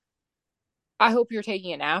 I hope you're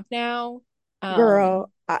taking a nap now. Um,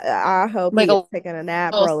 Girl, I hope like he is a taking a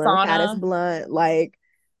nap, little rolling a fattest sauna. blunt. Like,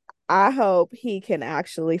 I hope he can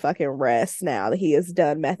actually fucking rest now that he has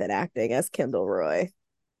done method acting as Kendall Roy.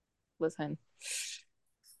 Listen.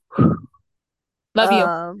 Love you.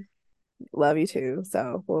 Um, love you too.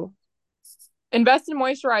 So, well, Invest in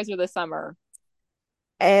moisturizer this summer.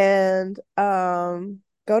 and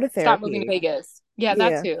go to Stop moving to therapy. Vegas. Yeah,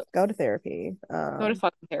 that Yeah, too. go to therapy. Go to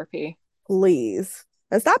fucking therapy. Please.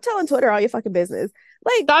 And stop telling Twitter all your fucking business.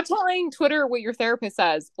 Like, Stop telling Twitter what your therapist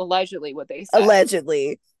says, allegedly what they say.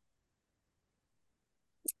 allegedly.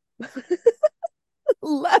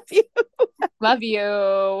 Love you. Love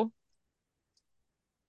you.